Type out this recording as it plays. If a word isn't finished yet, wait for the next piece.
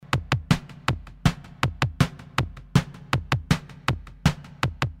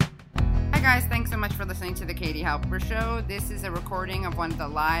guys, thanks so much for listening to the Katie Halper Show. This is a recording of one of the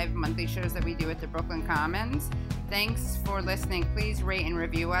live monthly shows that we do at the Brooklyn Commons. Thanks for listening. Please rate and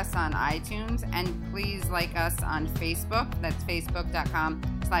review us on iTunes, and please like us on Facebook. That's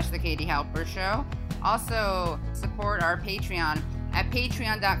facebook.com/The Katie Halper Show. Also, support our Patreon at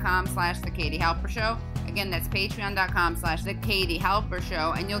patreon.com/The Katie Halper Show. Again, that's patreon.com/The Katie Halper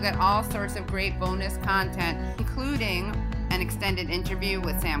Show, and you'll get all sorts of great bonus content, including an extended interview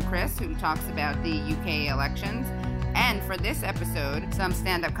with Sam Criss, who talks about the UK elections. And for this episode, some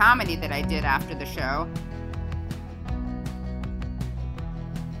stand-up comedy that I did after the show.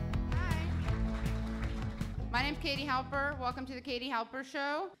 Hi. My name's Katie Halper. Welcome to the Katie Halper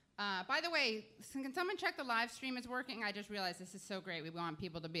Show. By the way, can someone check the live stream is working? I just realized this is so great. We want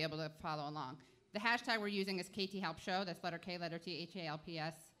people to be able to follow along. The hashtag we're using is KTHelpShow. That's letter K, letter T,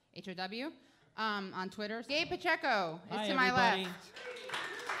 HALPSHOW. On Twitter. Gabe Pacheco is Hi, to my everybody.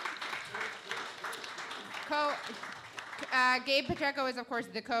 left. Gabe Pacheco is, of course,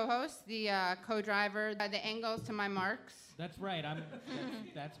 the co-host, the co-driver, the Engels to my Marks. That's right.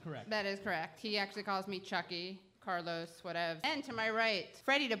 That's correct. That is correct. He actually calls me Chucky, Carlos, whatever. And to my right,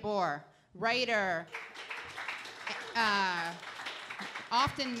 Freddie DeBoer, writer,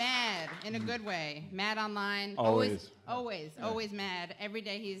 often mad in a good way. Mad online. Always mad. Every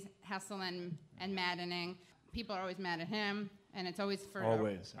day he's hustling and maddening. People are always mad at him, and it's always for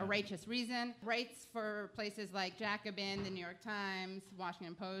a righteous reason. Writes for places like Jacobin, the New York Times,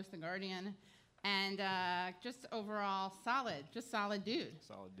 Washington Post, The Guardian, and just overall solid dude. Solid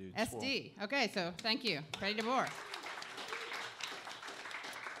dude. SD. Okay, so thank you, Freddie DeBoer.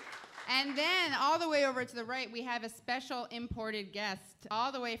 And then all the way over to the right, we have a special imported guest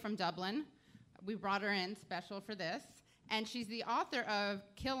all the way from Dublin. We brought her in special for this. And she's the author of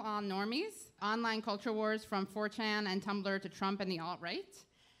Kill On Normies, Online Culture Wars from 4chan and Tumblr to Trump and the Alt-Right.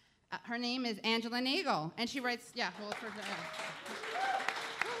 Her name is Angela Nagle. And she writes,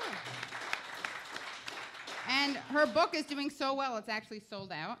 and her book is doing so well, it's actually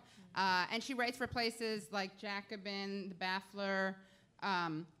sold out. And she writes for places like Jacobin, The Baffler,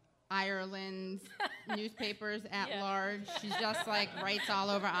 Ireland's newspapers at large. She's just writes all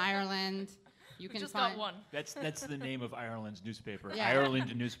over Ireland. You can just find got one. That's the name of Ireland's newspaper. Yeah.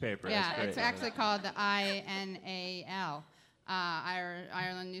 Ireland newspaper. Yeah, That's great. it's actually called the INAL,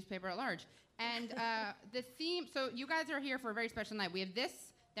 Ireland newspaper at large. And the theme. So you guys are here for a very special night. We have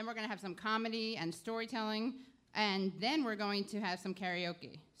this. Then we're going to have some comedy and storytelling, and then we're going to have some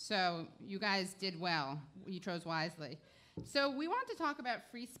karaoke. So you guys did well. You chose wisely. So we want to talk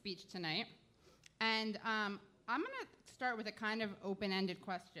about free speech tonight, and I'm going to start with a kind of open-ended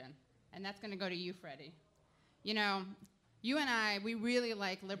question, and that's going to go to you, Freddie. You know, you and I, we really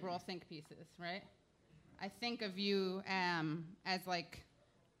like liberal think pieces, right? I think of you as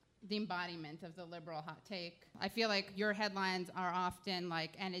the embodiment of the liberal hot take. I feel like your headlines are often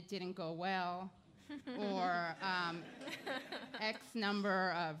and it didn't go well, or X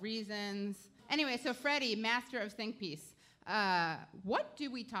number of reasons. Anyway, so Freddie, master of think piece. What do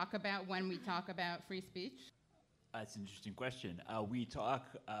we talk about when we talk about free speech? That's an interesting question. We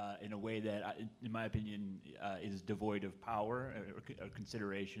talk in a way that, in my opinion, is devoid of power or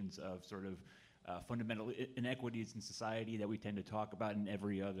considerations of sort of fundamental inequities in society that we tend to talk about in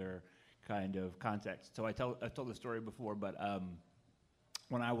every other kind of context. So I've told the story before, but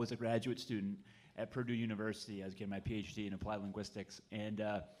when I was a graduate student at Purdue University, I was getting my PhD in applied linguistics, and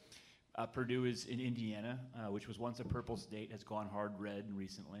Purdue is in Indiana, which was once a purple state, has gone hard red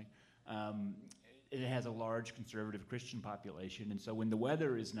recently. It has a large conservative Christian population, and so when the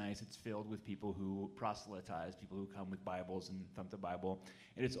weather is nice, it's filled with people who proselytize, people who come with Bibles and thump the Bible,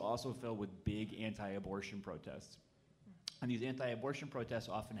 and it's also filled with big anti-abortion protests. And these anti-abortion protests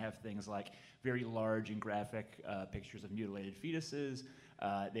often have things like very large and graphic pictures of mutilated fetuses.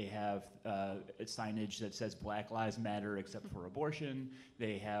 They have signage that says Black Lives Matter except for abortion.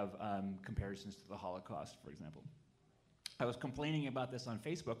 They have comparisons to the Holocaust, for example. I was complaining about this on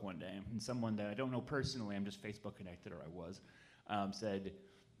Facebook one day, and someone that I don't know personally, I'm just Facebook connected, or I was, said,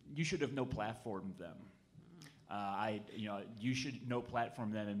 "You should have no platformed them. You should no platform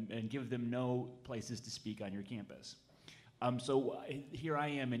them and give them no places to speak on your campus." So here I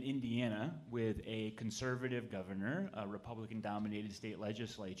am in Indiana with a conservative governor, a Republican-dominated state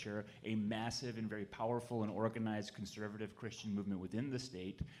legislature, a massive and very powerful and organized conservative Christian movement within the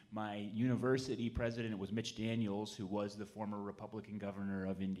state. My university president was Mitch Daniels, who was the former Republican governor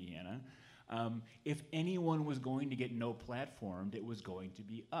of Indiana. If anyone was going to get no platformed, it was going to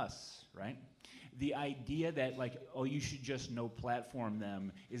be us, right? The idea that, like, oh, you should just no platform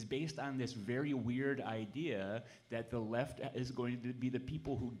them is based on this very weird idea that the left is going to be the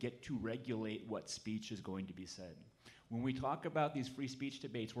people who get to regulate what speech is going to be said. When we talk about these free speech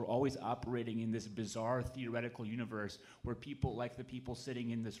debates, we're always operating in this bizarre theoretical universe where people, like the people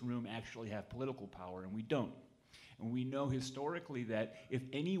sitting in this room, actually have political power, and we don't. And we know historically that if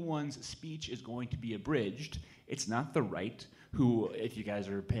anyone's speech is going to be abridged, it's not the right, who, if you guys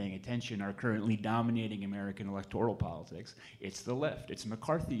are paying attention, are currently dominating American electoral politics. It's the left. It's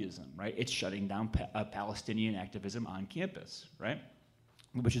McCarthyism, right? It's shutting down Palestinian activism on campus, right?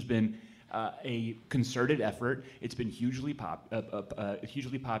 Which has been a concerted effort. It's been hugely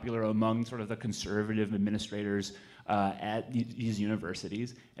popular among sort of the conservative administrators at these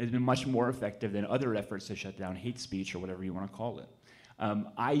universities, and it's been much more effective than other efforts to shut down hate speech or whatever you want to call it.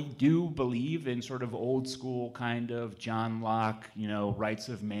 I do believe in sort of old school kind of John Locke, rights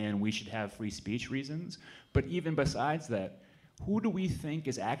of man, we should have free speech reasons. But even besides that, who do we think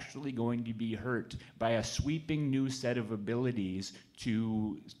is actually going to be hurt by a sweeping new set of abilities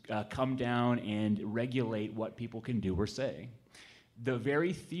to come down and regulate what people can do or say? The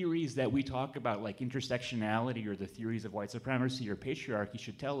very theories that we talk about, like intersectionality or the theories of white supremacy or patriarchy,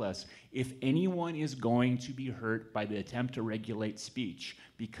 should tell us if anyone is going to be hurt by the attempt to regulate speech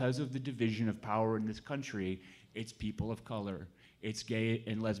because of the division of power in this country, it's people of color. It's gay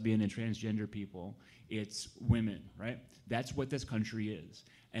and lesbian and transgender people. It's women, right? That's what this country is.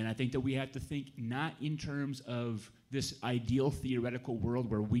 And I think that we have to think not in terms of this ideal theoretical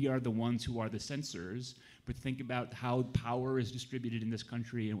world where we are the ones who are the censors, but think about how power is distributed in this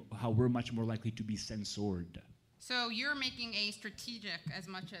country and how we're much more likely to be censored. So you're making a strategic as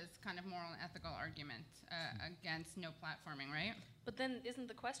much as kind of moral and ethical argument against no platforming, right? But then isn't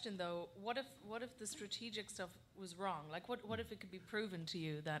the question, though, what if the strategic stuff was wrong? Like, what if it could be proven to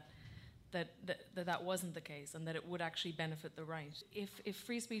you that wasn't the case and that it would actually benefit the right? If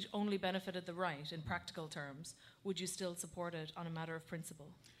free speech only benefited the right in practical terms, would you still support it on a matter of principle?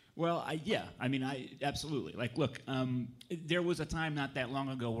 Well, absolutely. Like, look, there was a time not that long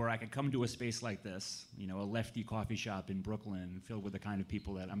ago where I could come to a space like this, a lefty coffee shop in Brooklyn filled with the kind of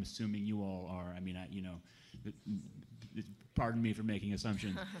people that I'm assuming you all are. Pardon me for making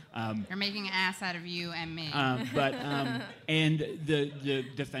assumptions. You're making an ass out of you and me. And the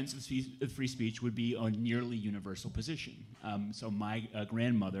defense of free speech would be a nearly universal position. So my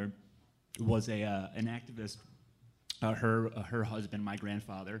grandmother was an activist. Her husband, my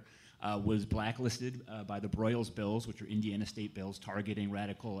grandfather, was blacklisted by the Broyles bills, which are Indiana state bills targeting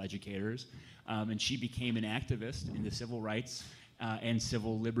radical educators. And she became an activist in the civil rights and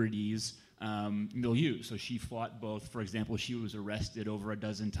civil liberties milieu. So she fought both. For example, she was arrested over a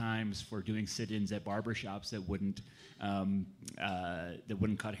dozen times for doing sit-ins at barbershops that wouldn't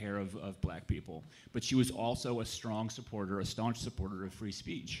cut hair of black people. But she was also a staunch supporter of free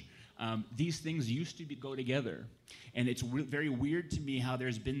speech. These things used to go together. And it's very weird to me how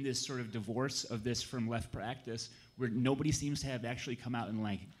there's been this sort of divorce of this from left practice where nobody seems to have actually come out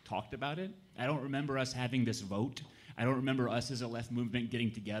and talked about it. I don't remember us having this vote. I don't remember us as a left movement getting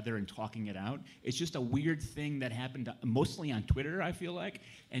together and talking it out. It's just a weird thing that happened mostly on Twitter, I feel like,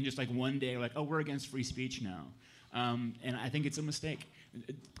 and just one day we're against free speech now. And I think it's a mistake,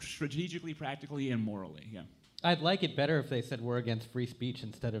 strategically, practically, and morally, yeah. I'd like it better if they said we're against free speech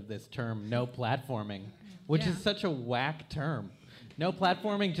instead of this term, no platforming, which is such a whack term. No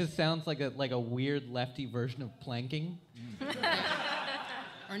platforming just sounds like a weird lefty version of planking.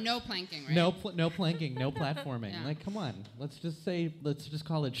 Or no planking, right? No planking, no platforming. Yeah. Come on, let's just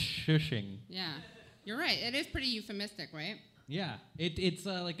call it shushing. Yeah, you're right. It is pretty euphemistic, right? Yeah, it's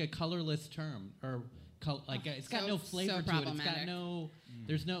like a colorless term, or it's got no flavor to it. It's got no.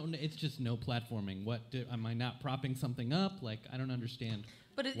 It's just no platforming. Am I not propping something up? I don't understand.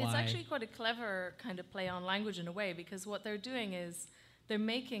 But it's actually quite a clever kind of play on language in a way, because what they're doing is they're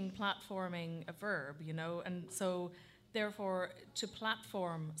making platforming a verb, and so therefore to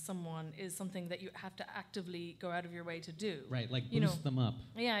platform someone is something that you have to actively go out of your way to do. Right, boost them up.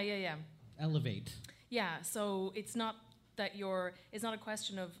 Yeah. Elevate. Yeah, so it's not a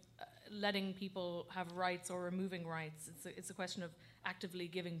question of letting people have rights or removing rights. It's a question of actively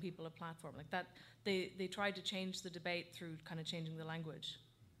giving people a platform like that. They tried to change the debate through kind of changing the language.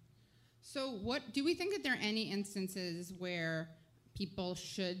 So do we think that there are any instances where people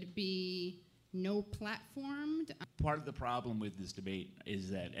should be no platformed? Part of the problem with this debate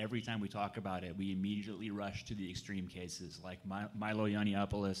is that every time we talk about it, we immediately rush to the extreme cases, like Milo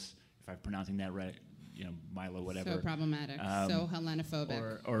Yiannopoulos, if I'm pronouncing that right, Milo whatever. So problematic, so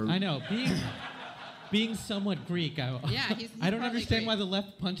Hellenophobic. I know, being somewhat Greek, Yeah, he's I don't probably understand Greek. why the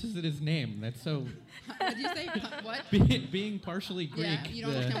left punches at his name. That's so. What did you say? What? Being partially Greek. Yeah, you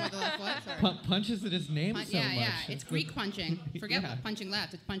don't understand what the left was? Or? Punches at his name so Yeah, much. yeah. It's Greek punching. Forget Yeah. punching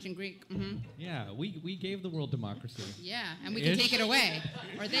left. It's punching Greek. Mm-hmm. Yeah, we gave the world democracy. Yeah, and we can take it away,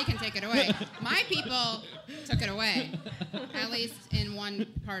 or they can take it away. My people took it away, at least in one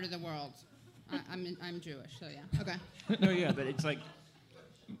part of the world. I'm Jewish, so yeah. Okay. No, yeah, but it's like.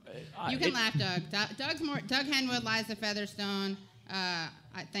 You can laugh, Doug. Doug Henwood, Liza Featherstone.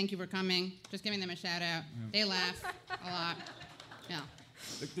 Thank you for coming. Just giving them a shout out. They laugh a lot. Yeah.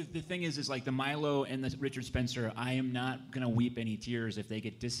 The thing is like the Milo and the Richard Spencer, I am not going to weep any tears if they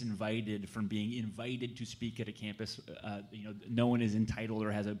get disinvited from being invited to speak at a campus. No one is entitled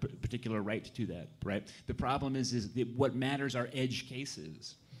or has a particular right to that, right? The problem is what matters are edge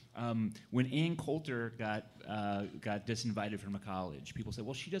cases. When Ann Coulter got disinvited from a college, people said,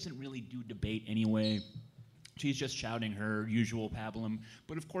 well, she doesn't really do debate anyway. She's just shouting her usual pablum.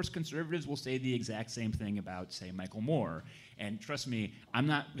 But of course, conservatives will say the exact same thing about, say, Michael Moore. And trust me, I'm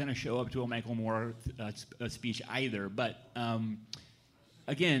not going to show up to a Michael Moore speech either. But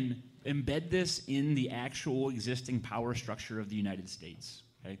again, embed this in the actual existing power structure of the United States.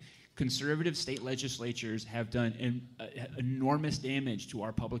 Okay? Conservative state legislatures have done enormous damage to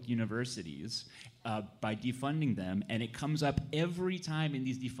our public universities by defunding them, and it comes up every time in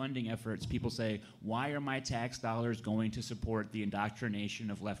these defunding efforts. People say, why are my tax dollars going to support the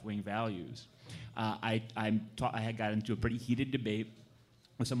indoctrination of left-wing values? I had got into a pretty heated debate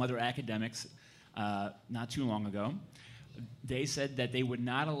with some other academics not too long ago. They said that they would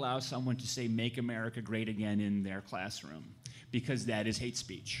not allow someone to say "Make America Great Again" in their classroom because that is hate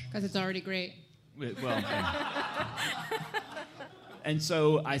speech. Because it's already great. Well, and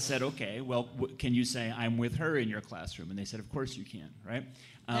so I said, okay, well, can you say "I'm with her" in your classroom? And they said, of course you can, right?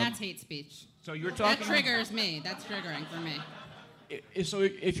 That's hate speech. So you're talking. That triggers me. That's triggering for me. So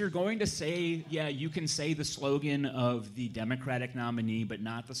if you're going to say, yeah, you can say the slogan of the Democratic nominee, but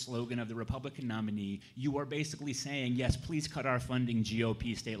not the slogan of the Republican nominee, you are basically saying, yes, please cut our funding,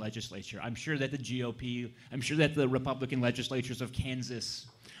 GOP state legislature. I'm sure that the Republican legislatures of Kansas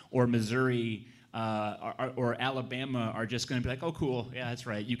or Missouri or Alabama are just going to be like, oh, cool, yeah, that's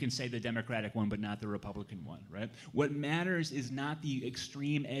right. You can say the Democratic one, but not the Republican one, right? What matters is not the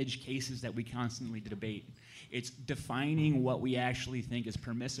extreme edge cases that we constantly debate. It's defining what we actually think is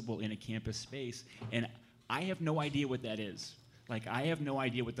permissible in a campus space. And I have no idea what that is. Like, I have no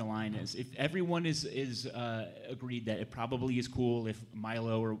idea what the line is. If everyone is agreed that it probably is cool if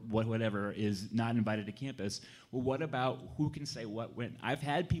Milo or whatever is not invited to campus, well, what about who can say what when? I've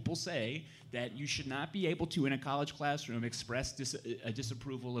had people say that you should not be able to, in a college classroom, express a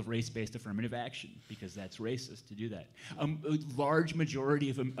disapproval of race-based affirmative action because that's racist to do that. A large majority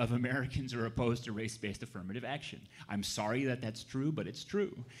of Americans are opposed to race-based affirmative action. I'm sorry that that's true, but it's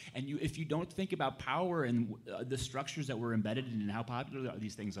true. And if you don't think about power and the structures that we're embedded in and how popular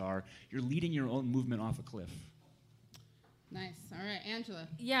these things are, you're leading your own movement off a cliff. Nice. All right, Angela.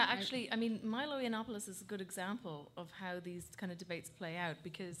 Yeah, actually, I mean, Milo Yiannopoulos is a good example of how these kind of debates play out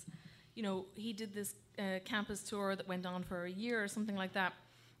because, you know, he did this campus tour that went on for a year or something like that,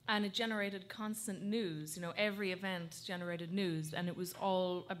 and it generated constant news. You know, every event generated news, and it was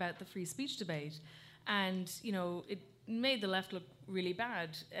all about the free speech debate. And, you know, it made the left look really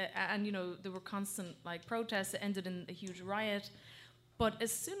bad. And, you know, there were constant, like, protests that ended in a huge riot. But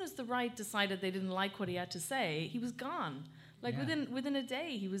as soon as the right decided they didn't like what he had to say, he was gone. Like, within a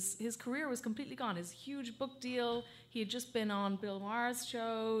day, his career was completely gone. His huge book deal, he had just been on Bill Maher's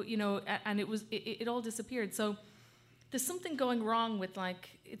show, you know, and it all disappeared. So there's something going wrong with, like,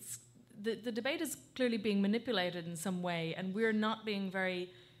 the debate is clearly being manipulated in some way, and we're not being very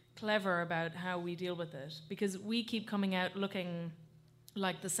clever about how we deal with it, because we keep coming out looking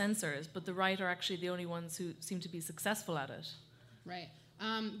like the censors, but the right are actually the only ones who seem to be successful at it. Right.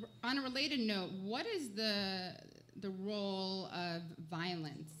 On a related note, what is the role of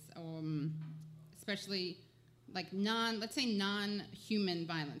violence, especially like let's say non-human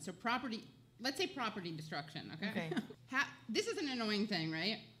violence, or let's say property destruction, okay? This is an annoying thing,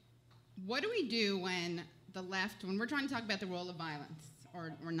 right? What do we do when we're trying to talk about the role of violence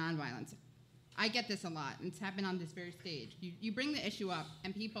or non-violence? I get this a lot, and it's happened on this very stage. You bring the issue up,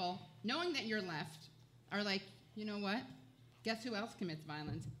 and people, knowing that you're left, are like, you know what? Guess who else commits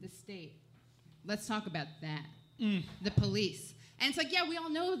violence? The state. Let's talk about that. The police. And it's like, yeah, we all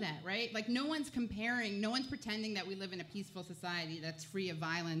know that, right? Like, no one's pretending that we live in a peaceful society that's free of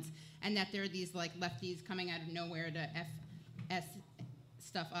violence and that there are these, like, lefties coming out of nowhere to F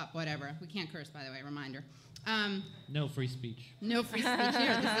stuff up, whatever. We can't curse, by the way, reminder. No free speech. No free speech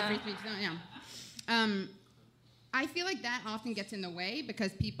here. This is a free speech zone, I feel like that often gets in the way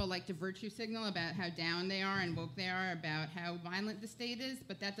because people like to virtue signal about how down they are and woke they are about how violent the state is,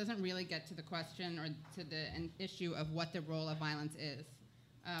 but that doesn't really get to the question or to the issue of what the role of violence is.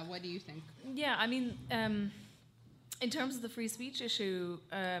 What do you think? Yeah, I mean, in terms of the free speech issue,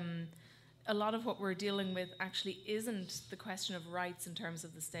 a lot of what we're dealing with actually isn't the question of rights in terms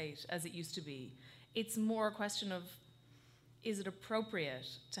of the state as it used to be. It's more a question of, is it appropriate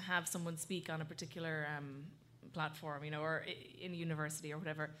to have someone speak on a particular platform, or in a university or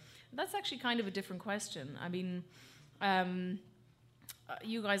whatever? That's actually kind of a different question. I mean,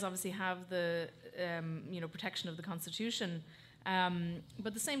 you guys obviously have the, protection of the Constitution,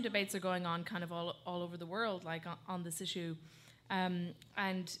 but the same debates are going on kind of all over the world, like on this issue.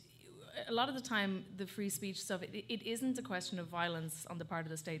 And a lot of the time, the free speech stuff, it isn't a question of violence on the part of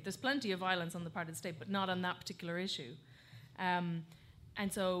the state. There's plenty of violence on the part of the state, but not on that particular issue. And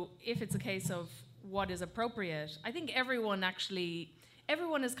so if it's a case of what is appropriate, I think everyone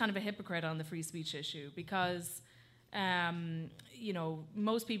is kind of a hypocrite on the free speech issue because,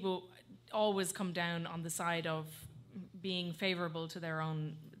 most people always come down on the side of being favorable to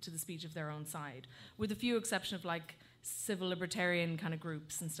the speech of their own side, with a few exceptions of like civil libertarian kind of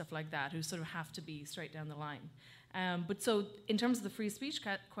groups and stuff like that who sort of have to be straight down the line. But so in terms of the free speech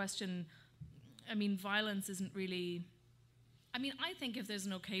question, I mean, violence isn't really... I mean, I think if there's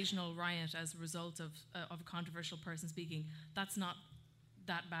an occasional riot as a result of a controversial person speaking, that's not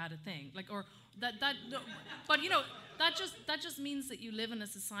that bad a thing. Like, or that. No, but that just means that you live in a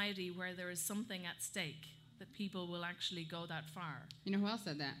society where there is something at stake that people will actually go that far. You know who else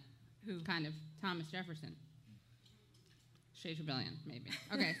said that? Who? Kind of Thomas Jefferson. Shades Rebellion, maybe.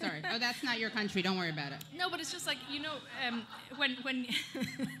 Okay, sorry. Oh, that's not your country. Don't worry about it. No, but it's just like when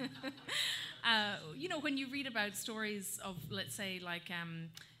when you read about stories of, let's say, like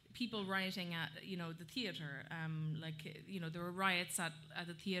people rioting at the theatre, there were riots at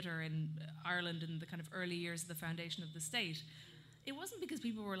the theatre in Ireland in the kind of early years of the foundation of the state. It wasn't because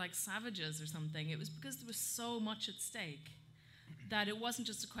people were like savages or something. It was because there was so much at stake that it wasn't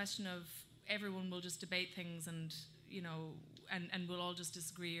just a question of everyone will just debate things and and we'll all just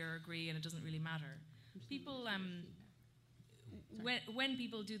disagree or agree and it doesn't really matter. People, when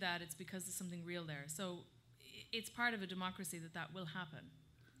people do that, it's because there's something real there. So it's part of a democracy that will happen.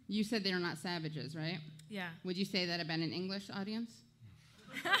 You said they're not savages, right? Yeah. Would you say that about an English audience?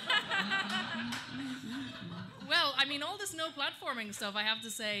 Well, I mean, all this no platforming stuff, I have to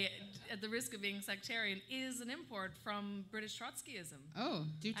say, at the risk of being sectarian, is an import from British Trotskyism. Oh,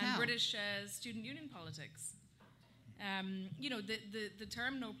 do tell. And British student union politics. The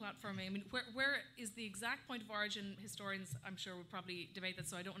term no platforming, I mean, where is the exact point of origin? Historians, I'm sure, would probably debate that,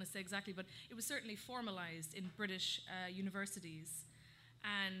 so I don't want to say exactly, but it was certainly formalized in British universities.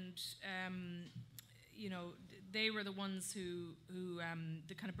 And, they were the ones who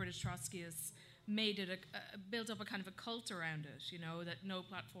the kind of British Trotskyists made it, built up a kind of a cult around it, that no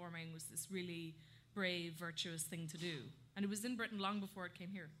platforming was this really brave, virtuous thing to do. And it was in Britain long before it came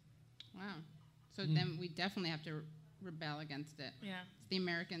here. Wow. So then we definitely have to rebel against it. Yeah. It's the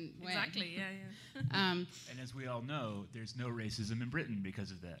American way. Exactly, yeah. And as we all know, there's no racism in Britain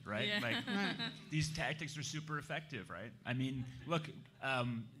because of that, right? Yeah. Like, these tactics are super effective, right? I mean, look,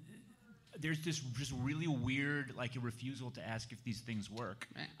 there's this just really weird, like, a refusal to ask if these things work.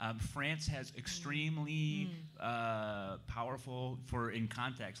 Right. France has extremely powerful, in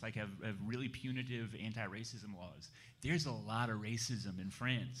context, like have really punitive anti-racism laws. There's a lot of racism in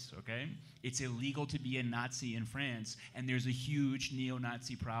France, okay? It's illegal to be a Nazi in France, and there's a huge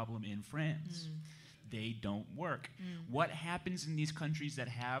neo-Nazi problem in France. They don't work. What happens in these countries that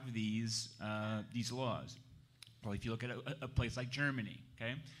have these laws? Well, if you look at a place like Germany,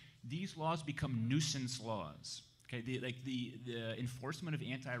 okay? These laws become nuisance laws. Okay, the enforcement of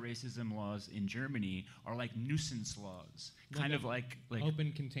anti-racism laws in Germany are like nuisance laws, kind of like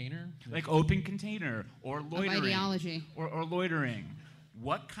open container, like open container or loitering, of ideology, or loitering.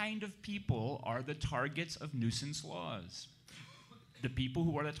 What kind of people are the targets of nuisance laws? The people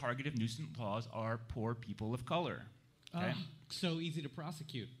who are the target of nuisance laws are poor people of color. Okay? So easy to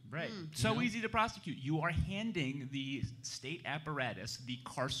prosecute. Right. So easy to prosecute. You are handing the state apparatus, the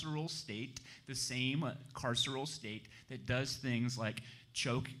carceral state, the same carceral state that does things like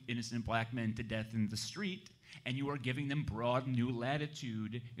choke innocent black men to death in the street, and you are giving them broad new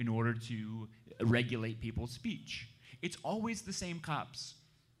latitude in order to regulate people's speech. It's always the same cops,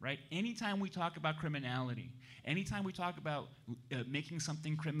 right? Anytime we talk about criminality, anytime we talk about making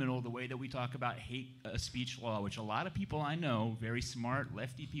something criminal the way that we talk about hate speech law, which a lot of people I know, very smart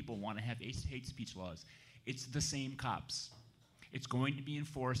lefty people, want to have hate speech laws, it's the same cops. It's going to be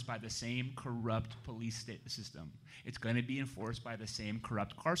enforced by the same corrupt police system. It's going to be enforced by the same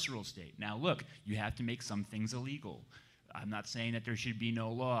corrupt carceral state. Now, look, you have to make some things illegal. I'm not saying that there should be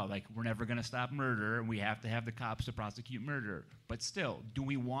no law, like we're never going to stop murder and we have to have the cops to prosecute murder. But still, do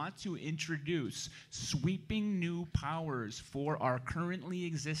we want to introduce sweeping new powers for our currently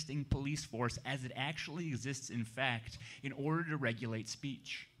existing police force as it actually exists in fact in order to regulate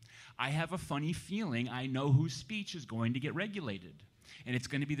speech? I have a funny feeling I know whose speech is going to get regulated. And it's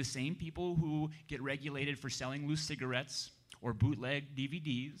going to be the same people who get regulated for selling loose cigarettes or bootleg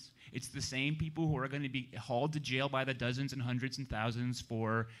DVDs. It's the same people who are going to be hauled to jail by the dozens and hundreds and thousands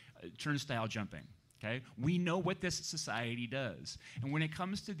for turnstile jumping. Okay? We know what this society does. And when it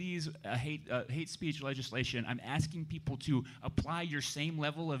comes to these hate speech legislation, I'm asking people to apply your same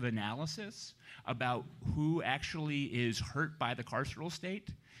level of analysis about who actually is hurt by the carceral state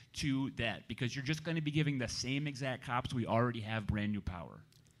to that, because you're just going to be giving the same exact cops we already have brand new power.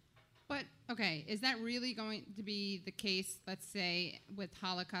 But, okay, is that really going to be the case, let's say, with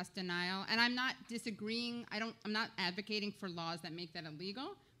Holocaust denial? And I'm not disagreeing, I'm not advocating for laws that make that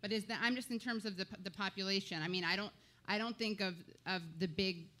illegal, but I'm just in terms of the population. I mean, I don't think of the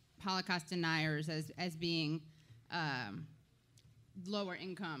big Holocaust deniers as being lower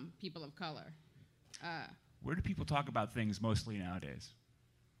income people of color. Where do people talk about things mostly nowadays?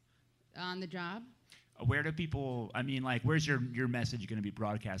 On the job? Where do people, I mean, like, where's your message going to be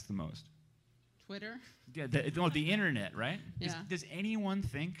broadcast the most? Twitter? Yeah, the internet, right? Yeah. Does anyone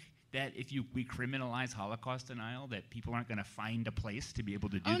think that if we criminalize Holocaust denial, that people aren't going to find a place to be able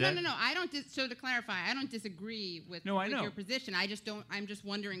to do that? No. I don't. So to clarify, I don't disagree with your position. I just don't. I'm just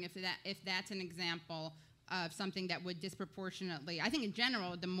wondering if that's an example of something that would disproportionately. I think in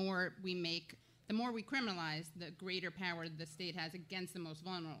general, the more we criminalize, the greater power the state has against the most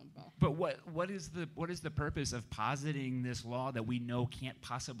vulnerable. But what is the purpose of positing this law that we know can't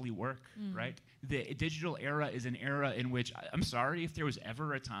possibly work, right? The digital era is an era in which, I'm sorry, if there was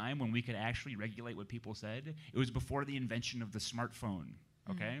ever a time when we could actually regulate what people said, it was before the invention of the smartphone,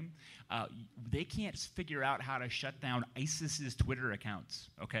 okay? They can't figure out how to shut down ISIS's Twitter accounts,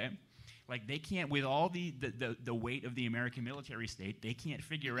 okay? Like, they can't, with all the weight of the American military state, they can't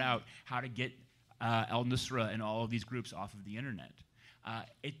figure out how to get al-Nusra and all of these groups off of the internet.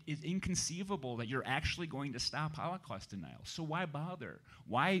 It is inconceivable that you're actually going to stop Holocaust denial. So why bother?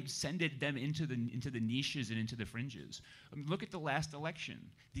 Why send them into the niches and into the fringes? I mean, look at the last election.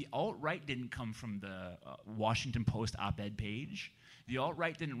 The alt-right didn't come from the Washington Post op-ed page. The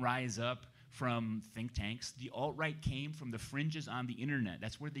alt-right didn't rise up from think tanks. The alt-right came from the fringes on the internet.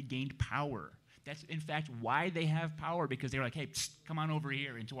 That's where they gained power. That's, in fact, why they have power, because they're like, hey, come on over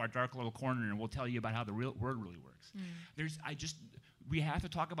here into our dark little corner and we'll tell you about how the real world really works. We have to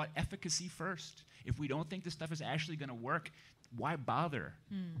talk about efficacy first. If we don't think this stuff is actually going to work, why bother?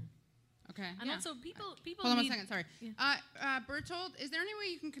 Okay. And also, people Hold on need 1 second, sorry. Yeah. Bertold, is there any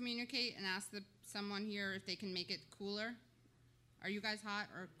way you can communicate and ask someone here if they can make it cooler? Are you guys hot?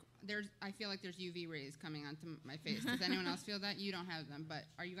 Or I feel like there's UV rays coming onto my face. Does anyone else feel that? You don't have them, but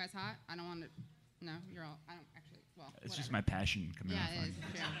are you guys hot? I don't want to. No, you're all. I don't actually. Well, it's whatever. just my passion coming out. Yeah, it is.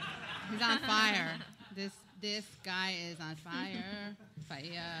 True. He's on fire. This guy is on fire. Fire.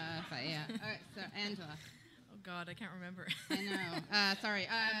 All right, so Angela. Oh God, I can't remember. I know. Sorry.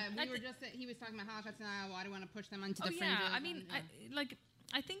 He was talking about Holocaust denial. Why do you want to push them onto the fringes? Yeah. I mean,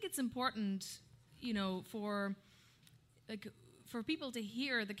 I think it's important, for people to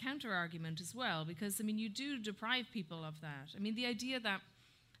hear the counter argument as well, because I mean, you do deprive people of that. I mean, the idea that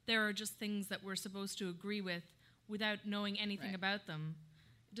there are just things that we're supposed to agree with without knowing anything about them,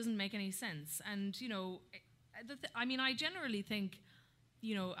 it doesn't make any sense. And I generally think,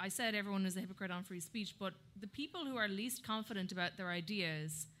 I said everyone is a hypocrite on free speech, but the people who are least confident about their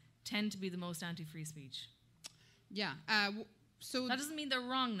ideas tend to be the most anti-free speech. Yeah. So that doesn't mean they're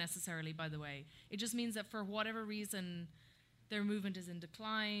wrong necessarily, by the way. It just means that for whatever reason, their movement is in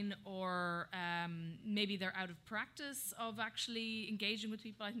decline, or maybe they're out of practice of actually engaging with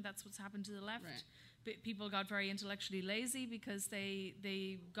people. I think that's what's happened to the left. Right. People got very intellectually lazy because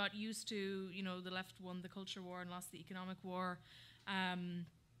they got used to, the left won the culture war and lost the economic war. And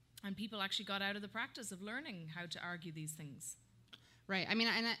people actually got out of the practice of learning how to argue these things. Right. I mean,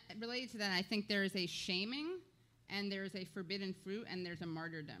 related to that, I think there is a shaming, and there's a forbidden fruit, and there's a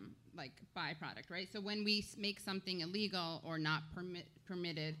martyrdom, like, byproduct, right? So when we make something illegal or not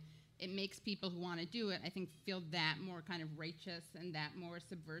permitted, it makes people who want to do it, I think, feel that more kind of righteous and that more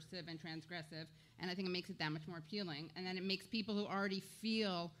subversive and transgressive, and I think it makes it that much more appealing. And then it makes people who already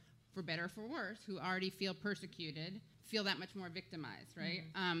feel, for better or for worse, who already feel persecuted, feel that much more victimized, right?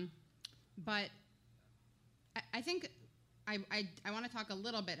 Mm-hmm. But I think I want to talk a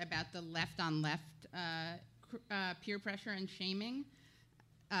little bit about the left-on-left peer pressure and shaming.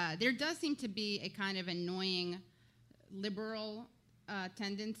 There does seem to be a kind of annoying liberal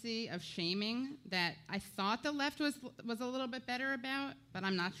tendency of shaming that I thought the left was a little bit better about, but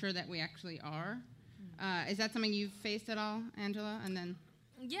I'm not sure that we actually are. Is that something you've faced at all, Angela? And then,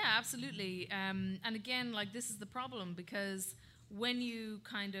 yeah, absolutely. And again, like, this is the problem, because when you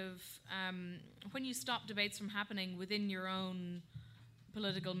kind of when you stop debates from happening within your own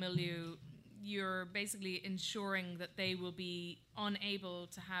political milieu, you're basically ensuring that they will be unable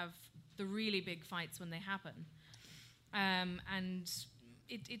to have the really big fights when they happen. And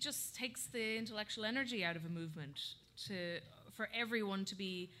it just takes the intellectual energy out of a movement for everyone to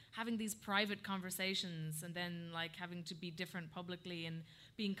be having these private conversations and then like having to be different publicly and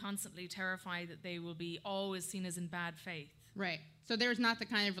being constantly terrified that they will be always seen as in bad faith. Right. So there's not the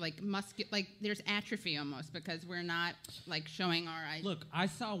kind of like there's atrophy almost because we're not like showing our eyes. Look, I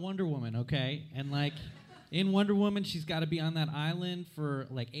saw Wonder Woman, okay? And like in Wonder Woman, she's got to be on that island for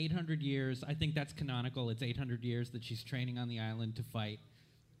like 800 years. I think that's canonical. It's 800 years that she's training on the island to fight.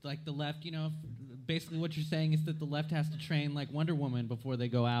 Like the left, you know, basically what you're saying is that the left has to train like Wonder Woman before they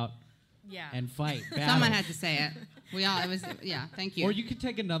go out and fight. Someone had to say it. Thank you. Or you could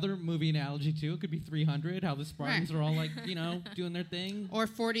take another movie analogy too. It could be 300, how the Spartans are all like, you know, doing their thing. Or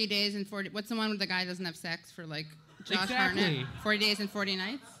 40 days and 40, what's the one where the guy doesn't have sex for like Josh exactly. Hartnett? 40 days and 40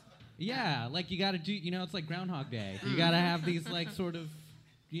 nights? Yeah, like you got to do, you know, it's like Groundhog Day. You got to have these like sort of,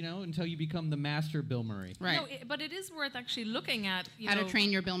 you know, until you become the master Bill Murray. Right. No, but it is worth actually looking at, how to train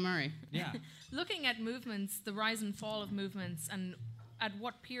your Bill Murray. Yeah. Looking at movements, the rise and fall of movements, and at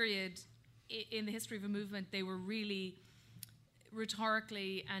what period in the history of a movement they were really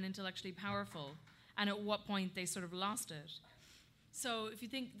rhetorically and intellectually powerful, and at what point they sort of lost it. So if you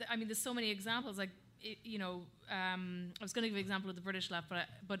think, I mean, there's so many examples, like, I was going to give an example of the British left,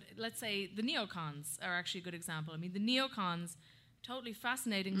 but let's say the neocons are actually a good example. I mean, the neocons, totally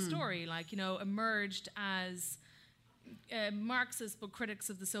fascinating story, like, you know, emerged as Marxists but critics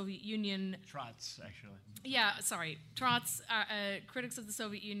of the Soviet Union. Trots, actually. Yeah, sorry. Trots, critics of the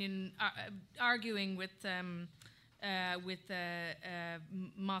Soviet Union, arguing with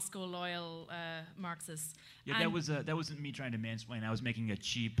Moscow loyal Marxists. Yeah, that wasn't me trying to mansplain. I was making a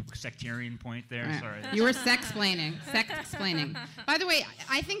cheap sectarian point there. Right. Sorry. You were sex-explaining. By the way,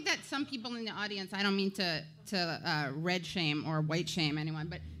 I think that some people in the audience, I don't mean to red shame or white shame anyone,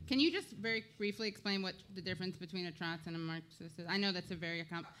 but can you just very briefly explain what the difference between a Trots and a Marxist is? I know that's a very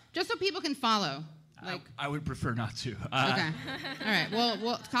just so people can follow. Like, I would prefer not to. Okay. All right.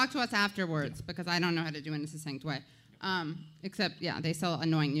 Well, talk to us afterwards because I don't know how to do it in a succinct way. Except, yeah, they sell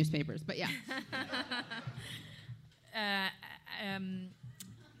annoying newspapers. But yeah.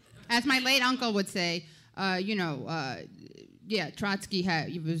 As my late uncle would say, Trotsky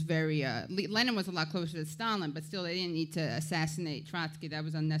was very. Lenin was a lot closer to Stalin, but still, they didn't need to assassinate Trotsky. That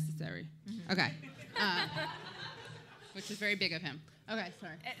was unnecessary. Mm-hmm. Okay. Which is very big of him. Okay,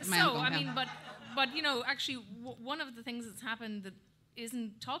 sorry. But you know, actually, one of the things that's happened that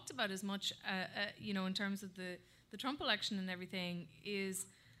isn't talked about as much, in terms of the Trump election and everything, is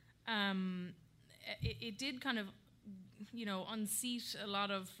it did kind of, unseat a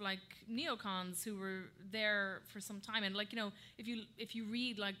lot of like neocons who were there for some time, and like, if you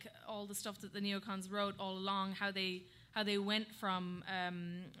read like all the stuff that the neocons wrote all along, how they went from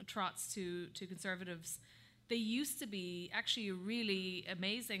Trots to conservatives. They used to be actually a really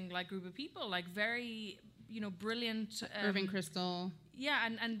amazing like group of people, like very brilliant. Irving Kristol. Yeah,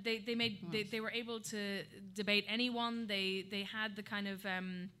 and they were able to debate anyone. They had the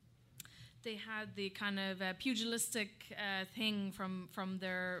kind of pugilistic thing from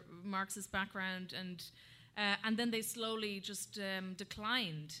their Marxist background, and then they slowly just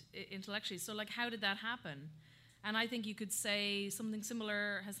declined intellectually. So like, how did that happen? And I think you could say something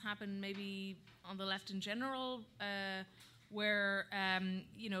similar has happened maybe on the left in general, where,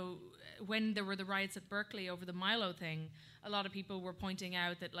 when there were the riots at Berkeley over the Milo thing, a lot of people were pointing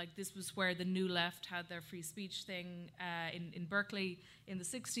out that like this was where the new left had their free speech thing in Berkeley in the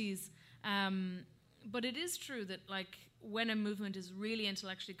 60s. But it is true that like when a movement is really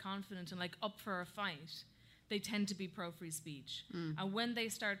intellectually confident and like up for a fight, they tend to be pro-free speech. And when they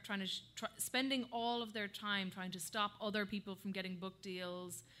start spending all of their time trying to stop other people from getting book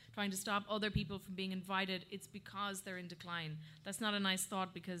deals, trying to stop other people from being invited, it's because they're in decline. That's not a nice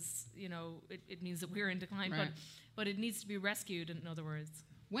thought because, it means that we're in decline, right. But it needs to be rescued, in other words.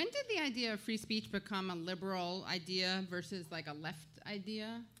 When did the idea of free speech become a liberal idea versus like a left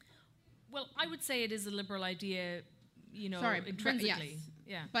idea? Well, I would say it is a liberal idea, intrinsically. Yes.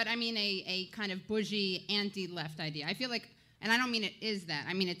 Yeah. But I mean a kind of bougie anti-left idea. I feel like And I don't mean it is that.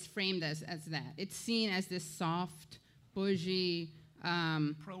 I mean it's framed as that. It's seen as this soft, bougie.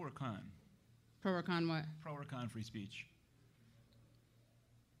 Pro or con? Pro or con what? Pro or con free speech?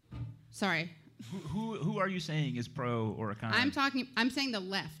 Sorry. Who are you saying is pro or a con? I'm saying the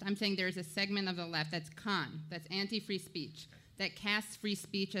left. I'm saying there's a segment of the left that's con, that's anti-free speech, that casts free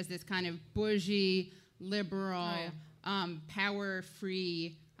speech as this kind of bougie, liberal,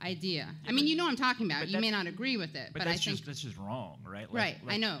 power-free idea. Yeah, I mean, you know what I'm talking about. You may not agree with it, but I think that's just wrong, right? Right,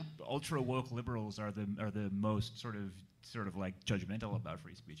 I know. Ultra woke liberals are the most sort of like judgmental about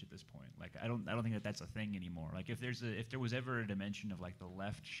free speech at this point. Like I don't think that that's a thing anymore. Like if there was ever a dimension of like the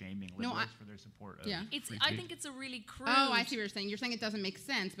left shaming liberals for their support of free speech. I think it's a really crude. Oh, I see what you're saying. You're saying it doesn't make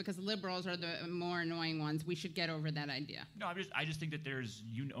sense because liberals are the more annoying ones. We should get over that idea. No, I just think that there's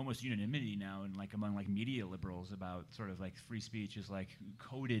almost unanimity now and like among like media liberals about sort of like free speech is like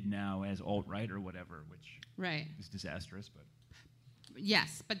coded now as alt-right or whatever, which is disastrous, but.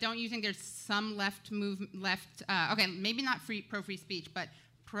 Yes, but don't you think there's some okay, maybe not pro free speech, but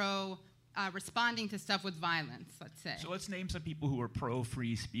pro responding to stuff with violence, let's say. So let's name some people who are pro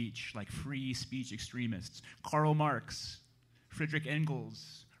free speech, like free speech extremists. Karl Marx, Friedrich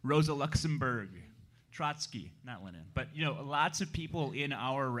Engels, Rosa Luxemburg, Trotsky, not Lenin, but lots of people in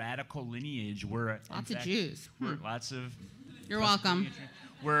our radical lineage were lots of Jews. Lots of. You're welcome.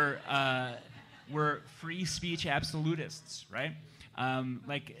 Were free speech absolutists, right?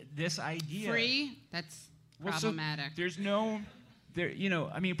 Like this idea. Free? That's problematic. So there's no.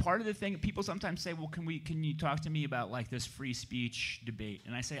 I mean, part of the thing people sometimes say, well, can you talk to me about like this free speech debate?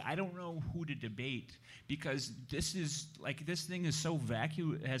 And I say, I don't know who to debate because this thing is so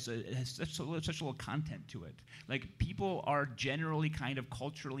vacuum, has such little content to it. Like people are generally kind of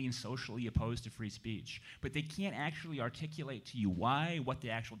culturally and socially opposed to free speech, but they can't actually articulate to you why, what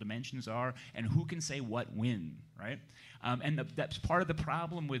the actual dimensions are, and who can say what when, right? And that's part of the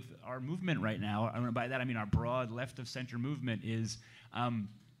problem with our movement right now. By that I mean our broad left of center movement is. Can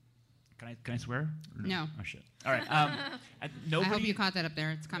I swear? No. Oh shit. All right. I hope you caught that up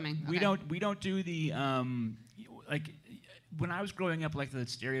there. It's coming. We don't do the like. When I was growing up, like the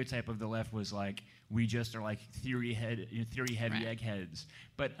stereotype of the left was like we just are like theory heavy eggheads,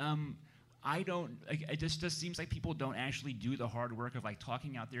 but. I don't. It just seems like people don't actually do the hard work of like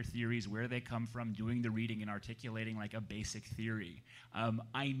talking out their theories, where they come from, doing the reading, and articulating like a basic theory.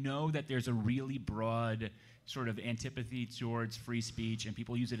 I know that there's a really broad sort of antipathy towards free speech, and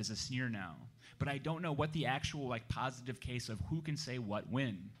people use it as a sneer now. But I don't know what the actual like positive case of who can say what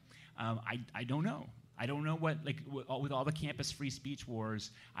when. I don't know. I don't know what, like, with all the campus free speech wars,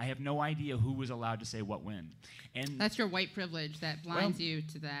 I have no idea who was allowed to say what when. And that's your white privilege that blinds you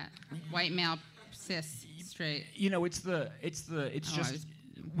to that. White male, cis, straight. You have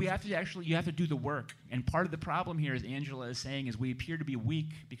to do the work. And part of the problem here, as Angela is saying, is we appear to be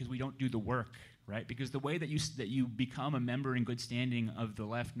weak because we don't do the work. Right? Because the way that you become a member in good standing of the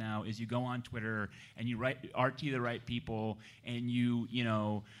left now is you go on Twitter and you write art to the right people and you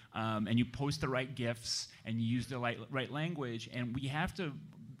post the right GIFs and you use the right language, and we have to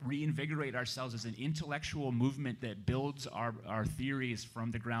reinvigorate ourselves as an intellectual movement that builds our theories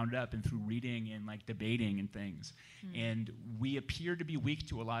from the ground up and through reading and like debating and things. And we appear to be weak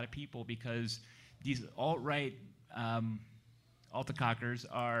to a lot of people because these alt-right Altacockers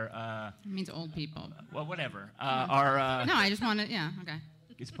are. It means old people. Well, whatever. Are. No, I just wanted. Yeah. Okay.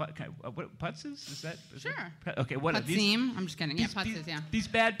 Is what Putzes? Is that? Sure. Okay. What are these? Putzim. I'm just kidding. Yeah, Putzes. Yeah. These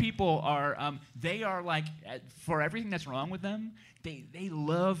bad people are. They are like for everything that's wrong with them. They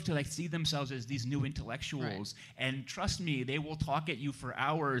love to like see themselves as these new intellectuals, right. And trust me, they will talk at you for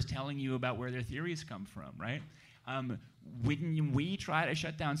hours, telling you about where their theories come from. Right. When we try to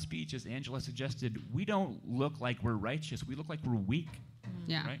shut down speech, as Angela suggested, we don't look like we're righteous. We look like we're weak.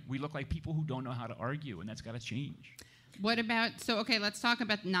 Yeah. Right? We look like people who don't know how to argue, and that's got to change. What about, let's talk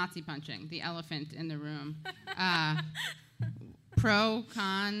about Nazi punching, the elephant in the room. Pro,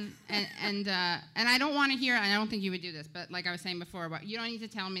 con, and I don't want to hear, and I don't think you would do this, but like I was saying before, you don't need to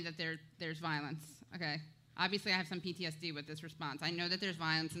tell me that there's violence, okay? Obviously, I have some PTSD with this response. I know that there's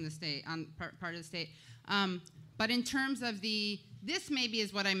violence in the state, on part of the state. But in terms of this maybe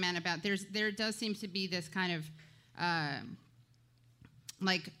is what I meant about, there does seem to be this kind of,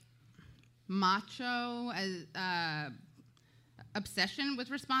 like, macho obsession with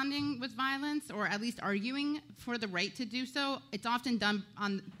responding with violence, or at least arguing for the right to do so. It's often done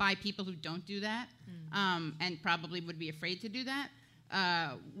by people who don't do that, and probably would be afraid to do that.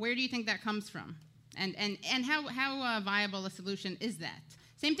 Where do you think that comes from? And how viable a solution is that?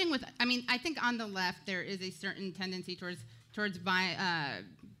 Same thing with, I think on the left there is a certain tendency towards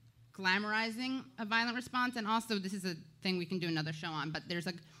glamorizing a violent response, and also this is a thing we can do another show on, but there's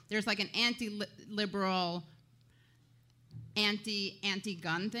like an anti-liberal,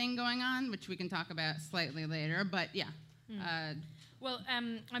 anti-gun thing going on, which we can talk about slightly later, but yeah. Well,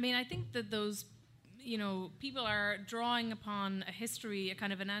 I mean, I think that those, people are drawing upon a history, a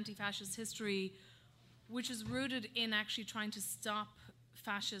kind of an anti-fascist history, which is rooted in actually trying to stop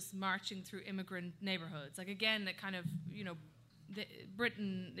fascists marching through immigrant neighborhoods. Like, again, that kind of,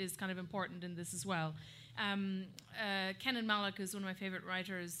 Britain is kind of important in this as well. Kenan Malik, who's one of my favorite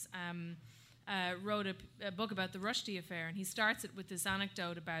writers, wrote a book about the Rushdie affair, and he starts it with this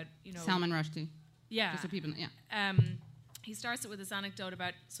anecdote about, Salman Rushdie. Yeah. Just so people, he starts it with this anecdote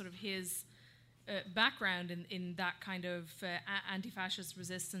about sort of his background in that kind of anti-fascist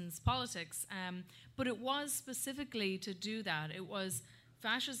resistance politics. But it was specifically to do that. It was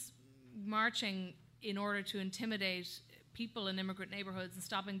fascists marching in order to intimidate people in immigrant neighborhoods and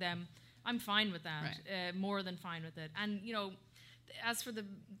stopping them. I'm fine with that, right. More than fine with it. And, as for the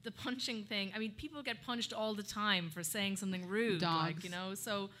punching thing, I mean, people get punched all the time for saying something rude. Dogs.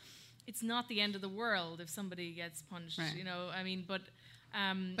 So it's not the end of the world if somebody gets punched, right. I mean, but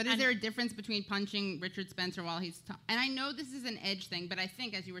is there a difference between punching Richard Spencer while he's and I know this is an edge thing, but I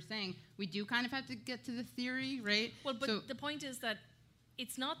think, as you were saying, we do kind of have to get to the theory, right? Well, but the point is that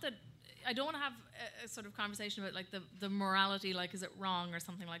it's not that I don't want to have a sort of conversation about like the morality, like is it wrong or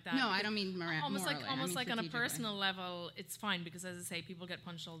something like that. No, I don't mean almost morally. Almost like on a personal level, it's fine because, as I say, people get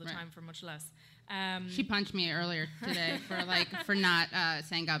punched all the time for much less. She punched me earlier today for not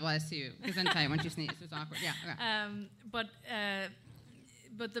saying God bless you, because then tight when she sneezed, it was awkward. Yeah. Okay.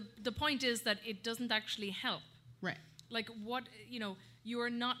 But the point is that it doesn't actually help. Right. Like you are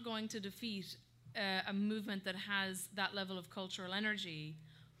not going to defeat a movement that has that level of cultural energy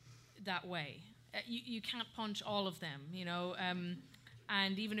that way. You can't punch all of them,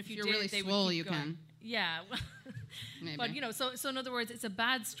 and even if you did, really they swole, would keep you going. can. Yeah. Maybe. But so in other words, it's a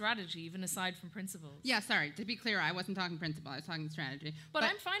bad strategy, even aside from principles. Yeah, sorry. To be clear, I wasn't talking principle. I was talking strategy. But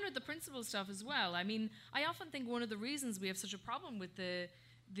I'm fine with the principle stuff as well. I mean, I often think one of the reasons we have such a problem with the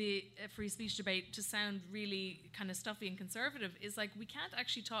free speech debate, to sound really kind of stuffy and conservative, is like we can't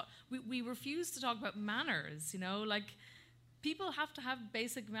actually talk. We refuse to talk about manners. Like people have to have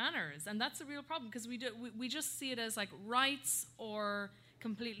basic manners, and that's a real problem because we just see it as like rights or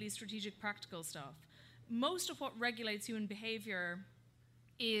completely strategic, practical stuff. Most of what regulates human behavior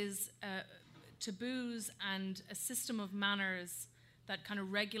is taboos and a system of manners that kind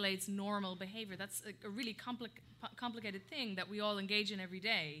of regulates normal behavior. That's a really complicated thing that we all engage in every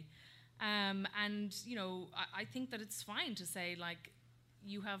day. And, I think that it's fine to say, like,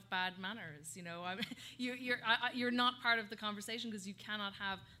 you have bad manners, you're not part of the conversation because you cannot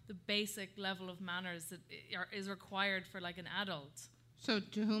have the basic level of manners that is required for, like, an adult. So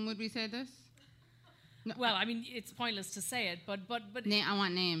to whom would we say this? No. Well, I mean, it's pointless to say it, but I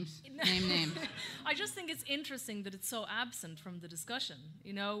want names. Name names. I just think it's interesting that it's so absent from the discussion.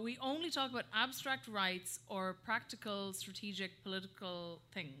 We only talk about abstract rights or practical, strategic, political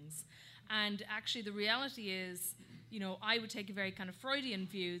things. And actually, the reality is, I would take a very kind of Freudian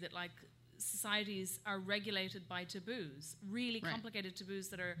view that, like, societies are regulated by taboos, really complicated taboos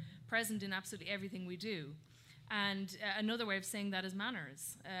that are present in absolutely everything we do. And another way of saying that is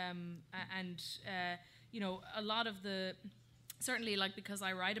manners. A lot of the, certainly, like, because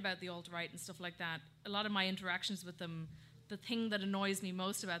I write about the alt-right and stuff like that, a lot of my interactions with them, the thing that annoys me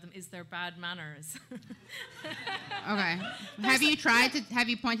most about them is their bad manners. Okay. Have you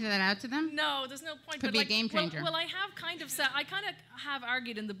pointed that out to them? No, there's no point. Could be a game changer. Well, I have kind of have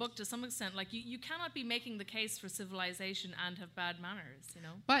argued in the book to some extent, like, you cannot be making the case for civilization and have bad manners,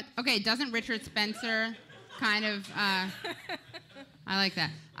 But, okay, doesn't Richard Spencer kind of, I like that.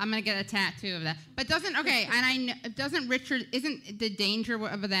 I'm going to get a tattoo of that. But isn't the danger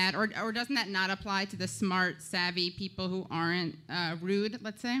of that, or doesn't that not apply to the smart, savvy people who aren't rude,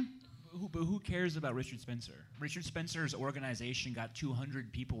 let's say? But who cares about Richard Spencer? Richard Spencer's organization got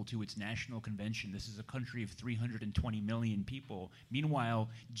 200 people to its national convention. This is a country of 320 million people. Meanwhile,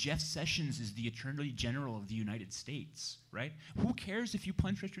 Jeff Sessions is the Attorney General of the United States, right? Who cares if you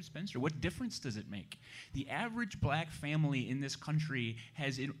punch Richard Spencer? What difference does it make? The average black family in this country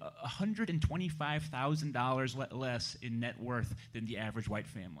has $125,000 less in net worth than the average white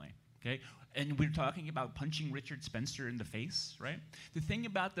family, okay? And we're talking about punching Richard Spencer in the face, right? The thing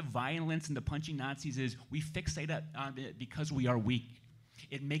about the violence and the punching Nazis is we fixate on it because we are weak.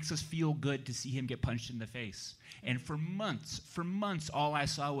 It makes us feel good to see him get punched in the face. And for months, all I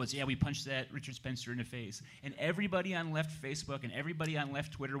saw was, yeah, we punched that Richard Spencer in the face. And everybody on left Facebook and everybody on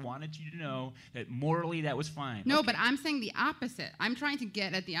left Twitter wanted you to know that morally that was fine. No, but I'm saying the opposite. I'm trying to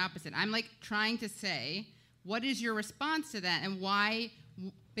get at the opposite. I'm like trying to say, what is your response to that and why?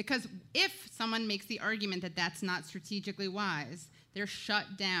 Because if someone makes the argument that that's not strategically wise, they're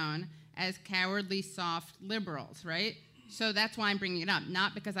shut down as cowardly, soft liberals, right? So that's why I'm bringing it up,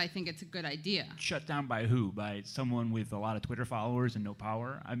 not because I think it's a good idea. Shut down by who? By someone with a lot of Twitter followers and no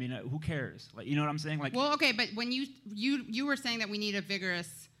power? I mean, who cares? Like, you know what I'm saying? Like, well, okay, but when you were saying that we need a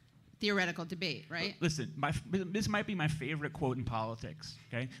vigorous theoretical debate, right? Listen, this might be my favorite quote in politics.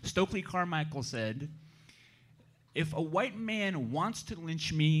 Okay, Stokely Carmichael said, "If a white man wants to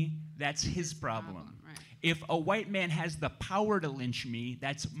lynch me, that's his problem. Right. If a white man has the power to lynch me,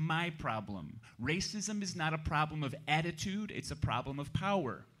 that's my problem. Racism is not a problem of attitude, it's a problem of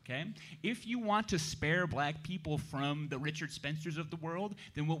power." Okay? If you want to spare black people from the Richard Spencers of the world,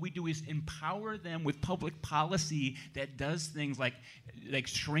 then what we do is empower them with public policy that does things like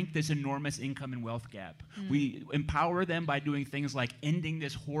shrink this enormous income and wealth gap. We empower them by doing things like ending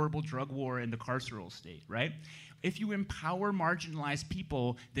this horrible drug war in the carceral state, right? If you empower marginalized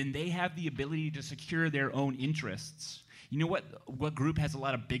people, then they have the ability to secure their own interests. You know what group has a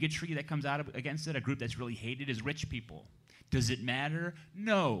lot of bigotry that comes out against it? A group that's really hated is rich people. Does it matter?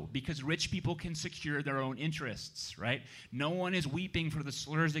 No, because rich people can secure their own interests, right? No one is weeping for the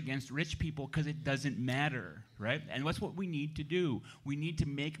slurs against rich people because it doesn't matter, right? And that's what we need to do. We need to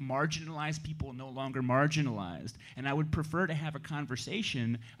make marginalized people no longer marginalized. And I would prefer to have a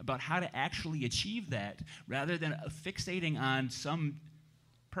conversation about how to actually achieve that rather than fixating on some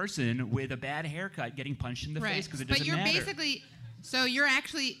person with a bad haircut getting punched in the face because it doesn't matter. But you're basically, so you're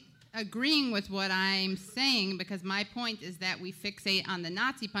actually agreeing with what I'm saying, because my point is that we fixate on the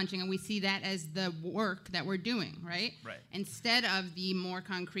Nazi punching and we see that as the work that we're doing, right? Right. Instead of the more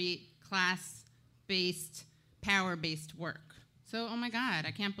concrete class-based, power-based work. So, oh my God,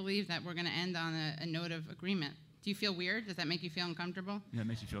 I can't believe that we're going to end on a note of agreement. Do you feel weird? Does that make you feel uncomfortable? Yeah, it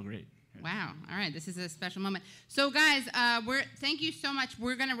makes you feel great. Wow. All right. This is a special moment. So, guys, thank you so much.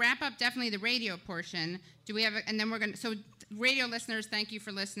 We're going to wrap up definitely the radio portion. Do we have and then we're going to, so radio listeners, thank you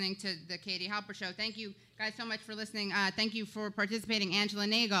for listening to the Katie Halper Show. Thank you, guys, so much for listening. Thank you for participating, Angela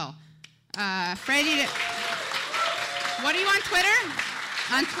Nagle. Freddie, what are you on Twitter?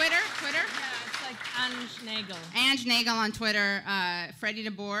 On Twitter? Yeah, it's like Ange Nagle. Ange Nagle on Twitter. Freddie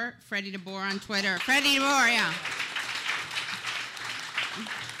DeBoer on Twitter. Freddie DeBoer, yeah.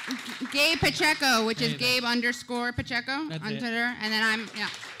 Gabe Pacheco, which is Gabe _ Pacheco That's on it. Twitter. And then I'm,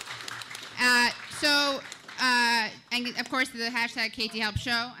 and of course the hashtag Katie Helps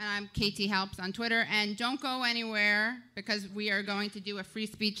Show, and I'm Katie Helps on Twitter. And don't go anywhere because we are going to do a free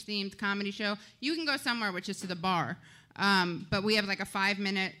speech themed comedy show. You can go somewhere, which is to the bar. But we have like a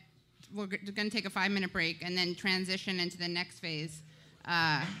 5-minute, we're going to take a 5-minute break and then transition into the next phase.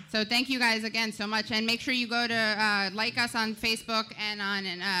 So thank you guys again so much, and make sure you go to like us on Facebook and on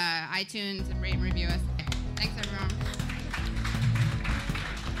iTunes and rate and review us. Thanks, everyone.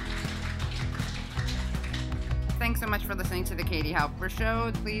 Thanks so much for listening to the Katie Halper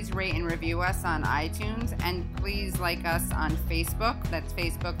Show. Please rate and review us on iTunes, and please like us on Facebook. That's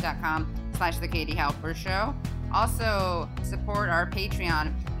facebook.com/The Katie Halper Show. Also, support our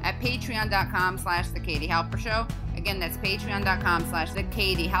Patreon at patreon.com/The Katie Halper Show. Again, that's patreon.com/The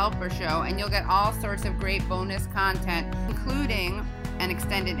Katie Halper Show, and you'll get all sorts of great bonus content, including an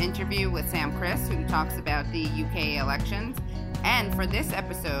extended interview with Sam Criss, who talks about the UK elections. And for this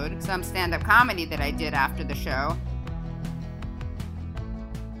episode, some stand-up comedy that I did after the show.